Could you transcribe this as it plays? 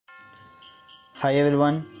Hi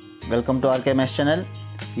everyone, welcome to RKMS channel.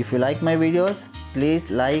 If you like my videos, please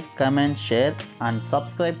like, comment, share and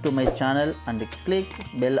subscribe to my channel and click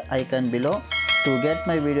bell icon below to get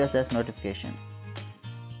my videos as notification.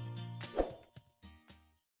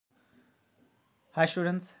 Hi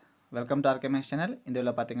students, welcome to RKMS channel. In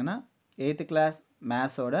this video, 8th class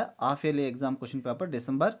maths oda half yearly exam question paper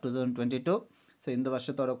December 2022. So இந்த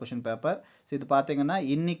வருஷத்தோட question paper. So இது பாத்தீங்கன்னா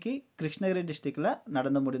இன்னைக்கு கிருஷ்ணகிரி டிஸ்ட்ரிக்ட்ல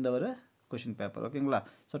நடந்து முடிந்த ஒரு question paper. ஓகேங்களா?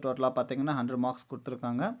 So டோட்டலா பாத்தீங்கன்னா 100 marks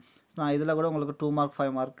கொடுத்திருக்காங்க. So நான் இதல கூட உங்களுக்கு 2 mark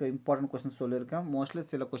 5 mark important questions சொல்லிருக்கேன். Mostly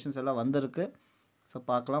சில questions எல்லாம் வந்திருக்கு. So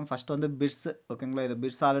பார்க்கலாம். ஃபர்ஸ்ட் வந்து பிட்ஸ். ஓகேங்களா? இது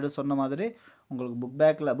பிட்ஸ் ஆல்ரெடி சொன்ன மாதிரி உங்களுக்கு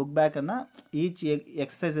புக் பேக்னா ஈச்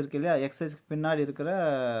எக்சர்சைஸ் இருக்கு இல்லையா? எக்சர்சைஸ்க்கு பின்னாடி இருக்கிற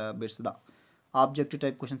பிட்ஸ் தான். ஆப்ஜெக்டிவ்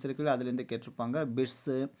டைப் क्वेश्चंस இருக்குல்ல அதுல இருந்து கேட்டிருப்பாங்க. Bits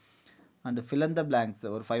and fill in the blanks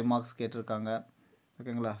ஒரு 5 marks கேட்டிருக்காங்க.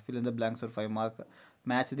 ஓகேங்களா? fill in the blanks ஒரு 5 mark.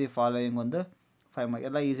 match the following வந்து 5 mark.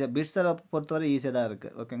 எல்லாம் ஈஸியா பிட்ஸ் பொறுத்தவரை ஈஸியா தான் இருக்கு.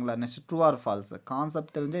 ஓகேங்களா? Next true or false.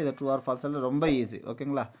 Concept தெரிஞ்சா இது ட்ரூ ஆர் ஃபால்ஸ் எல்லாம் ரொம்ப ஈஸி.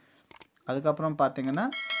 ஓகேங்களா? அதுக்கு அப்புறம் பாத்தீங்கன்னா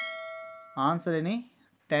ஆன்சர் எனி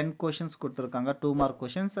 10 questions கொடுத்திருக்காங்க. 2 mark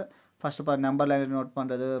questions. First part number line note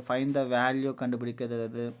பண்றது, ஃபைண்ட் தி வேல்யூ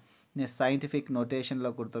கண்டுபிடிக்கிறது, நெக்ஸ்ட் சயின்டிஃபிக்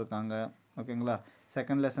நோட்டேஷன்ல கொடுத்திருக்காங்க. ஓகேங்களா?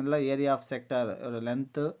 செகண்ட் லெசன்ல ஏரியா ஆஃப் செக்டார் ஒரு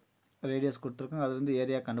லெந்த் ரேடியஸ் கொடுத்திருக்காங்க. அதுல இருந்து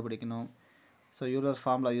ஏரியா கண்டுபிடிக்கணும். சோ யூலர்ஸ்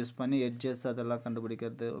ஃபார்முலா யூஸ் பண்ணி எட்ஜஸ் அதெல்லாம்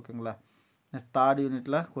கண்டுபிடிக்கிறது. ஓகேங்களா? நெக்ஸ்ட் தேர்ட்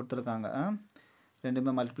யூனிட்ல கொடுத்திருக்காங்க.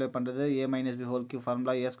 ரெண்டுமே மல்டிப்ளை பண்றது, a - b whole cube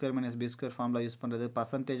formula, a² - b² formula use பண்றது,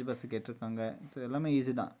 பர்சன்டேஜ் பஸ் கேட்டிருக்காங்க. சோ எல்லாமே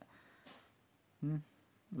ஈஸி தான்.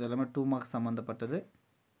 இதெல்லாம் 2 மார்க்ஸ் சம்பந்தப்பட்டது.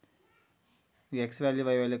 x வேல்யூ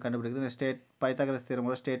y வேல்யூ கண்டுபிடிக்கிறது, ஸ்டேட் பைத்தாகரஸ்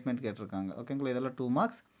தியரமோட ஸ்டேட்மென்ட் கேட்டிருக்காங்க. ஓகேங்களா? இதெல்லாம் 2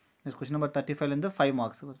 மார்க்ஸ். நெக்ஸ்ட் क्वेश्चन நம்பர் 35 ல இருந்து 5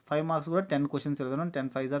 மார்க்ஸ். 5 மார்க்ஸ் கூட 10 क्वेश्चंस எழுதணும். 10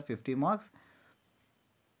 5s are 50 மார்க்ஸ்.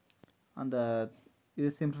 அந்த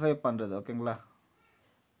இது சிம்பிளிஃபை பண்றது. ஓகேங்களா?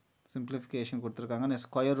 சிம்பிளிஃபிகேஷன் கொடுத்திருக்காங்க. Next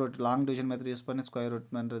square root long division method use பண்ணி ஸ்கொயர் ரூட்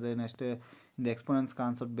பண்றது. நெக்ஸ்ட் இந்த எக்ஸ்போனன்ட்ஸ்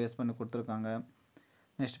கான்செப்ட் பேஸ் பண்ணி கொடுத்திருக்காங்க.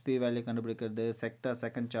 நெக்ஸ்ட் p வேல்யூ கண்டுபிடிக்கிறது, செக்டார்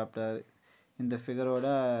செகண்ட் சாப்டர், இந்த ஃபிகரோட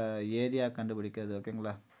ஏரியா கண்டுபிடிக்கிறது.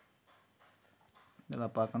 ஓகேங்களா?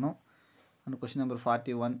 இதெல்லாம் பார்க்கணும். அந்த क्वेश्चन நம்பர்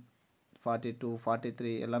 41 42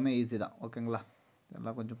 43 எல்லாமே ஈஸி தான். ஓகேங்களா?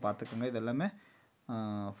 இதெல்லாம் கொஞ்சம் பார்த்துக்கங்க. இதெல்லாம்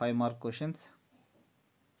 5 மார்க் क्वेश्चंस,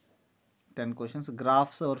 10 questions.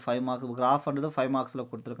 கிராஃப்ஸ் ஒரு 5 மார்க்ஸ். கிராஃப்ன்றது 5 மார்க்ஸ்ல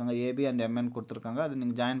கொடுத்திருக்காங்க. AB and MN கொடுத்திருக்காங்க. அது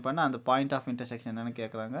நீங்க ஜாயின் பண்ண அந்த பாயிண்ட் ஆஃப் இன்டர்செக்ஷன் என்னன்னு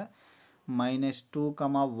கேக்குறாங்க. -2,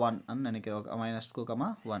 1 ன்னு நினைக்கிறேன். -2,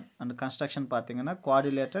 1. அந்த கன்ஸ்ட்ரக்ஷன் பாத்தீங்கன்னா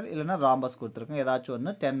குவாட்ரிலேட்டர் இல்லனா ராம்பஸ் கொடுத்திருக்காங்க. ஏதாச்சும்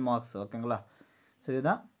ஒன்னு 10 மார்க்ஸ். ஓகேங்களா? சோ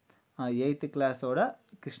இதுதான் 8th கிளாஸோட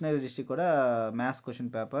Krishnagiri டிஸ்ட்ரிக்ட்டோட maths question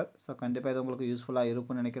paper. So கண்டிப்பா இது உங்களுக்கு யூஸ்ஃபுல்லா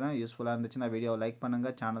இருக்கும்னு நினைக்கிறேன். யூஸ்ஃபுல்லா இருந்துச்சுனா வீடியோவை லைக் பண்ணுங்க.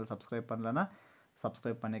 சேனல் சப்ஸ்கிரைப் பண்ணலனா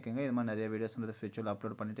சப்ஸ்கிரைப் பண்ணிக்கங்க. இது மாதிரி நிறைய வீடியோஸ் வந்து ஃபியூச்சர்ல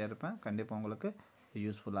அப்லோட் பண்ணிட்டே இருப்பேன். கண்டிப்பா உங்களுக்கு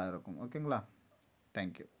யூஸ்ஃபுல்லா இருக்கும். ஓகேங்களா?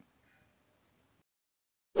 Thank you.